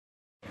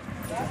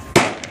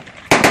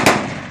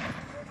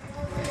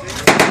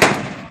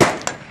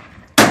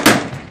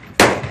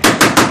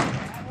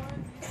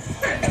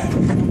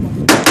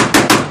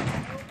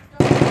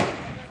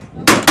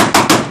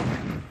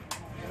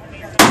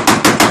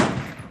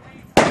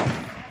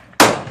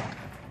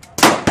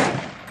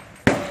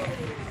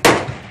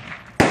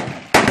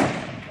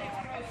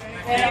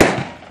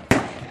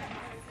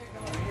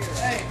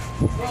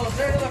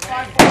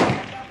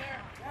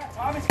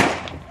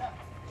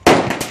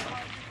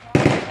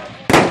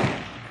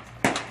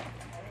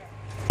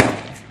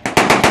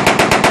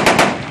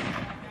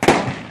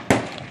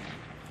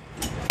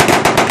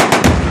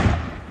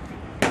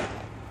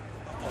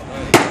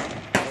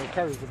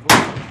Carries the book.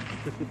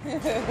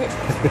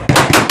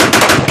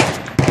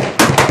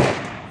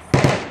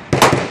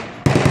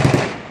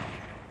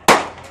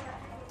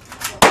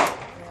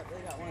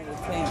 They got one of the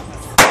tanks.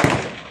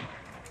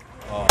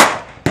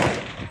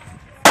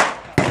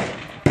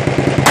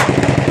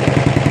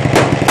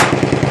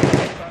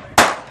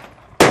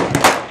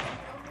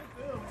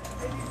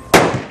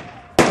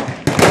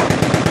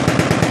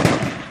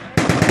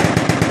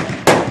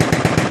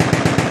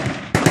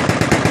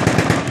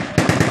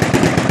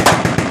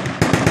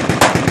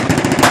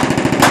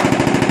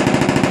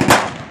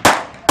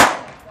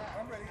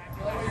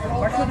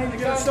 Why couldn't you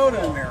get a soda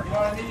in there? You know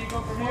what I mean? You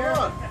go from here.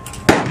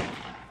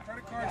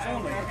 Credit cards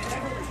only.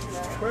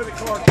 Credit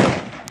card.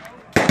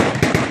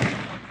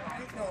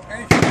 No,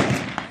 anything.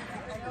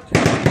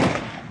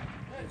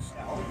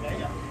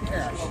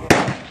 Cash.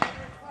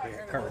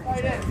 Yeah, card.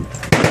 Right in.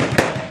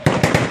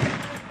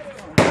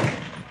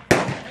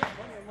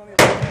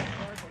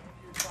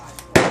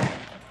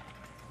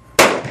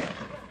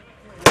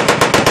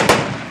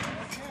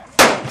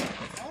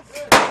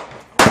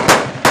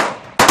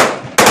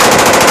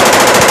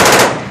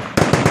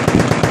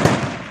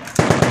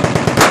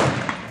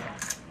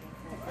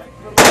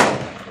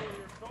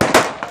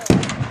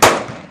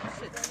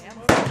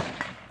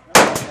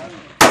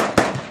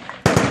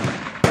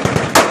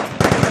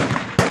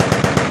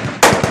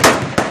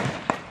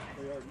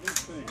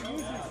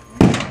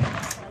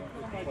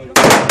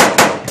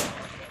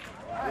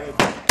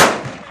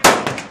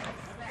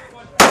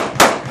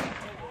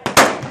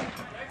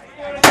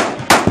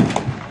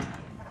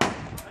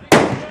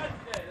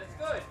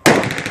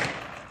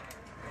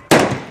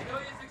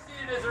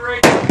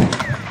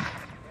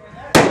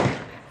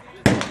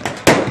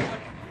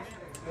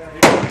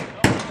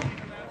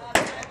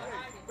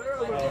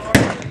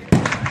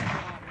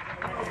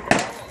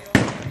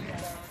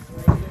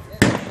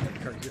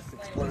 Card just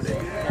exploded.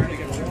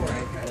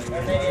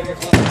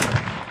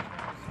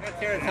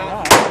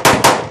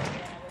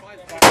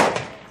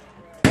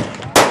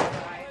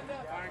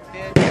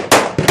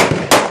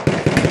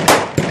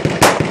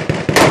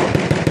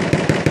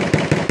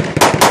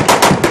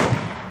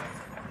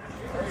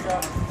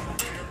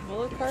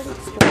 Bullet card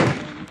exploded.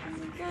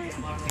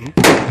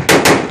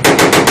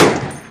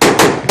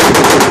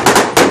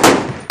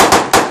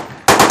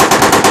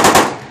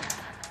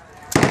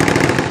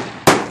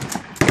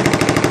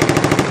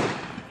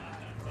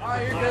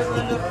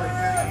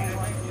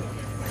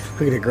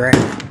 Look at the grass.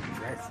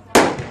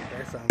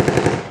 Grass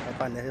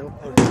up on the hill.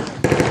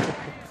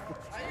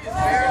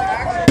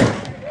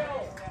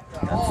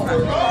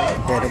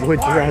 Yeah, the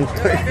woods around.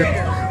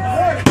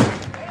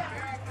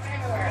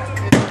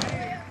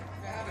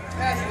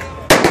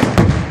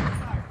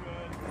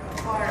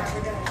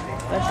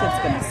 That shit's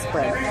gonna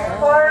spread.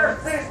 Fire,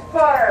 cease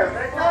fire.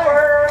 Make your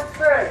fire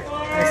unsafe. I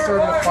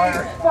started a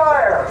fire.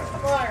 Fire.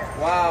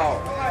 Wow.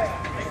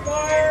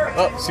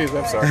 Oh, excuse me,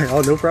 I'm sorry.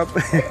 Oh, no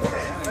problem.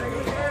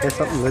 There's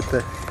something with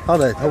the, oh,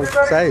 the whole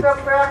Everybody side.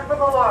 step back from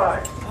the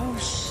line. Oh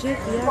shit,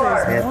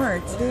 yeah, there's more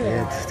too.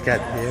 Yeah, it's got,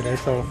 yeah,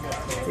 there's all.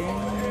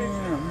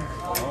 Damn.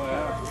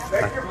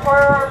 Make your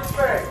fire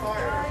unsafe.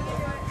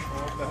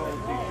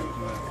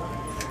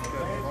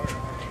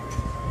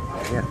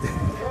 Yeah.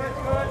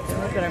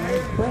 I better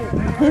move quick.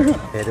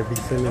 Yeah, they'll be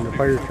sending the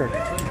fire truck.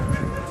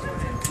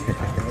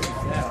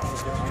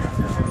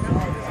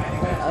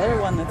 The other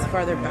one that's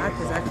farther back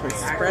is actually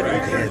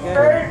spreading pretty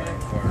good.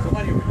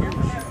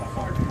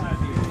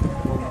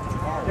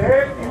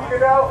 Dave, you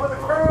get out with the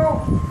crew.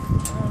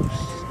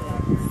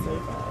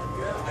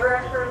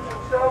 Tractors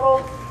and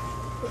shovels.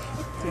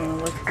 Do you want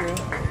to look through?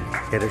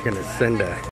 Yeah, they're gonna send a